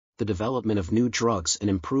the development of new drugs and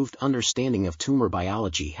improved understanding of tumor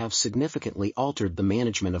biology have significantly altered the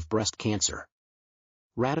management of breast cancer.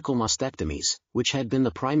 Radical mastectomies, which had been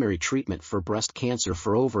the primary treatment for breast cancer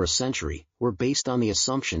for over a century, were based on the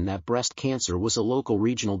assumption that breast cancer was a local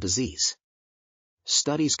regional disease.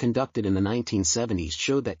 Studies conducted in the 1970s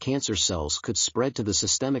showed that cancer cells could spread to the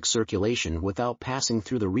systemic circulation without passing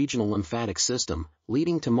through the regional lymphatic system,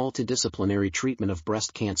 leading to multidisciplinary treatment of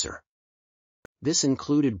breast cancer. This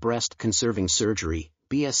included breast-conserving surgery,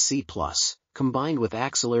 BSC+, combined with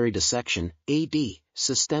axillary dissection, AD,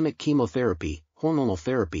 systemic chemotherapy, hormonal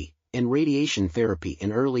therapy, and radiation therapy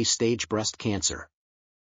in early-stage breast cancer.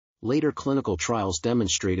 Later clinical trials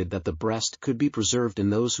demonstrated that the breast could be preserved in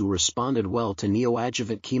those who responded well to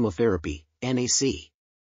neoadjuvant chemotherapy, NAC.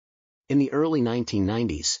 In the early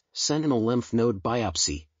 1990s, sentinel lymph node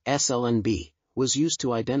biopsy, SLNB, was used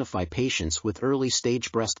to identify patients with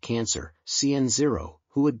early-stage breast cancer, CN0,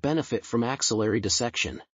 who would benefit from axillary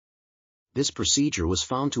dissection. This procedure was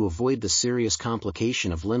found to avoid the serious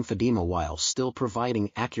complication of lymphedema while still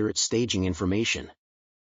providing accurate staging information.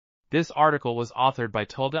 This article was authored by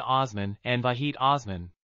Tolga Ozmen and Vahit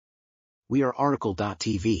Ozmen. We are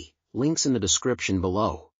RTCLTV, links in the description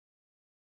below.